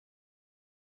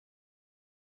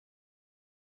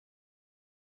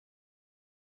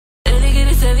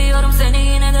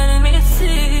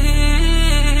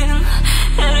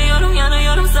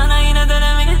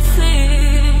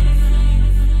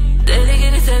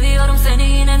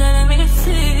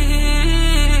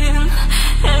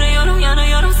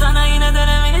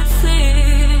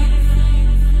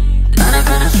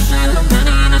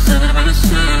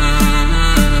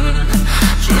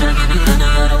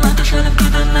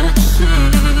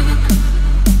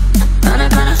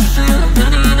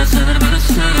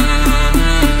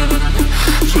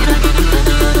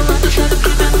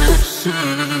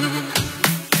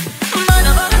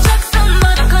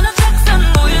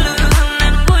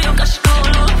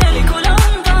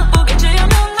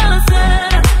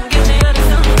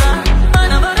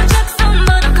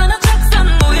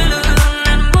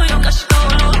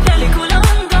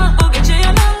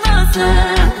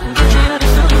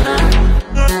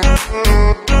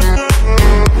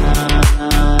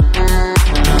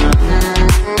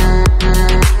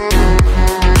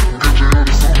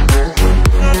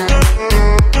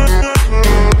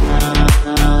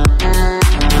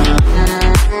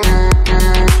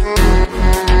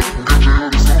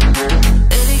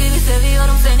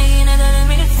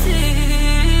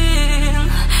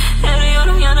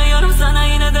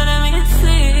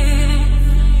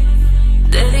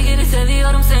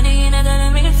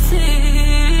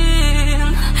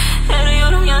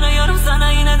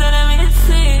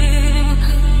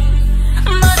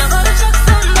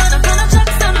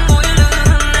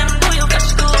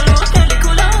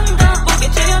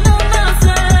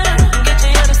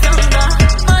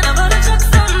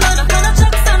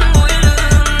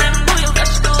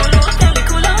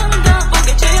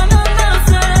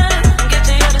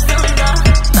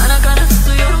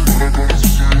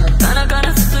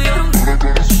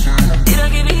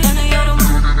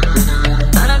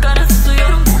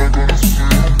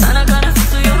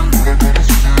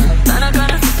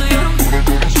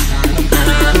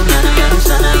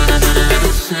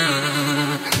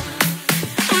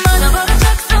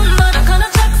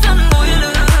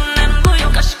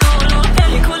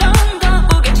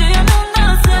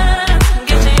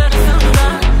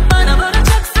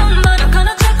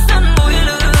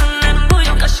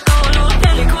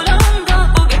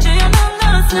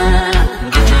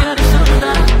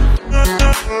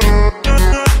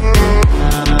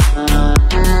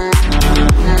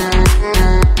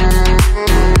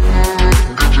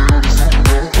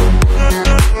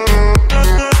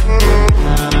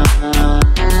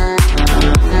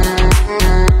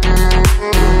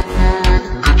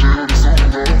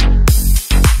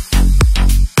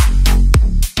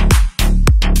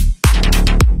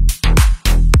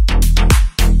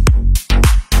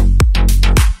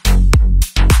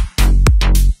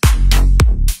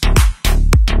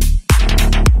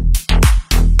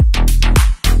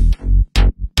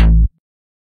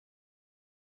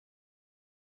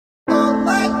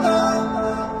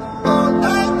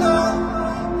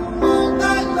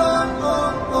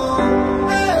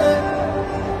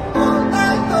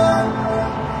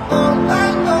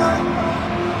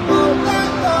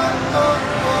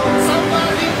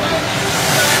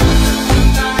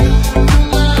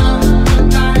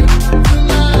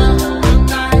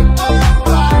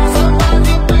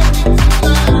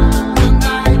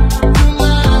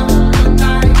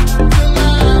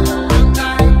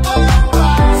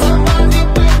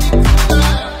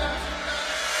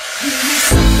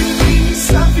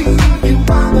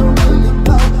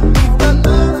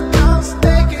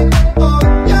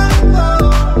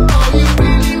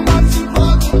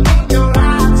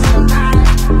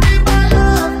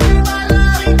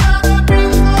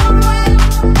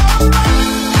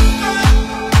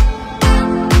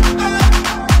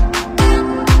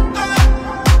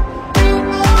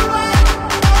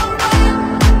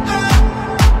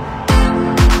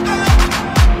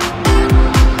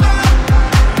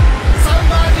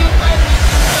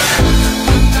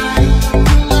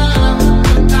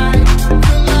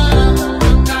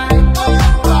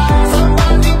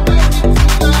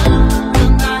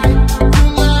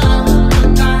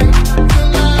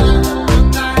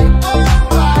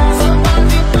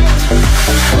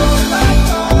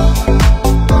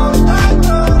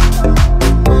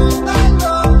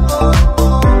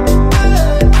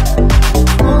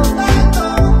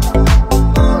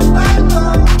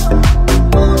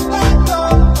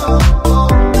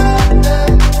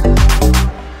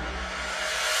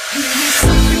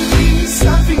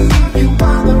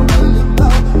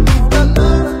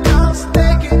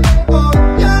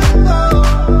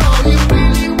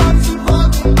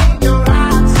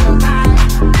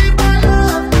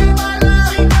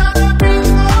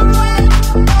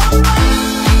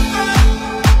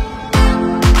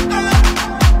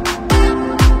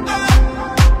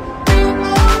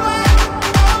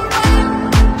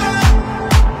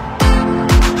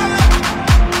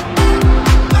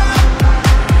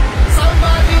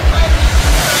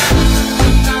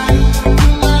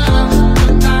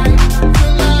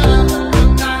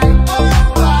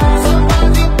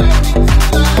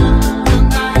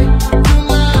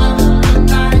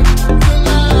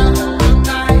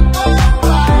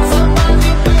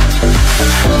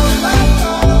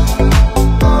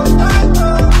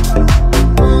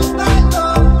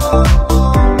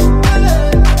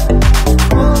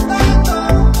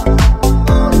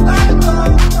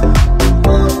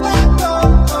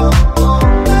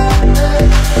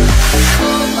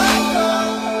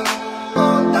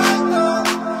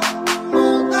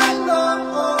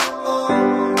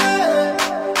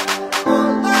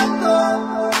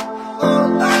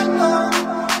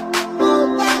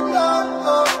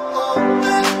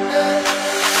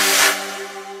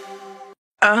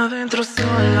adentro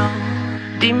solo.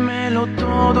 Dímelo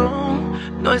todo,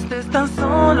 no estés tan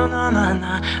solo, na, na,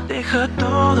 na. Deja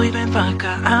todo y ven pa'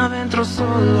 acá, adentro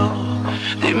solo.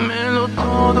 Dímelo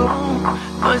todo,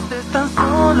 no estés tan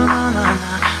solo, na, na, na.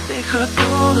 Deja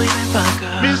todo y ven pa'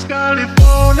 acá. Miss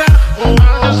California, oh, I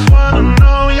just wanna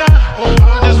know ya. Oh, I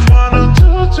just wanna do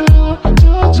with you.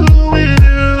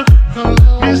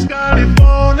 Miss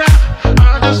California, I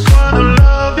just wanna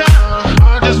love ya. I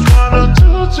just wanna do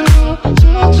with you.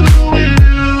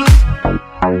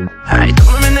 Ay,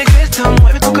 tómame negresa,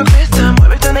 mueve tu cabeza,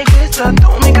 mueve esta negresa,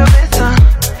 toma mi cabeza.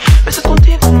 Besos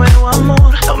contigo, nuevo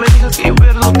amor, no me digas que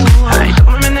verlo tú. Ay,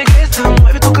 tómame negresa,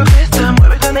 mueve tu cabeza,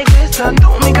 mueve esta negresa,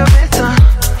 toma mi cabeza.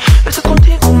 Besos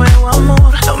contigo, nuevo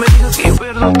amor, no me digas que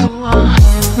verlo tú.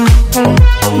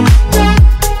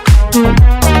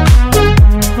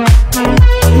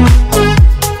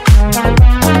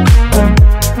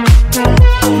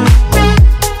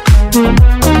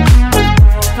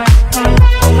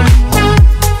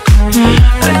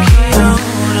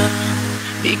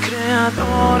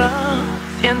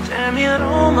 Siente mi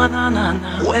aroma, na, na,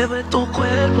 na. Mueve tu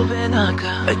cuerpo, ven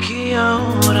acá. Aquí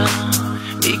ahora,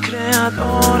 mi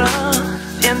creadora.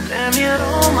 Siente mi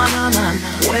aroma, na, na, na.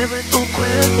 Mueve tu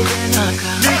cuerpo, ven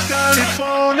acá. Miss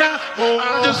California, oh,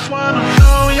 I just wanna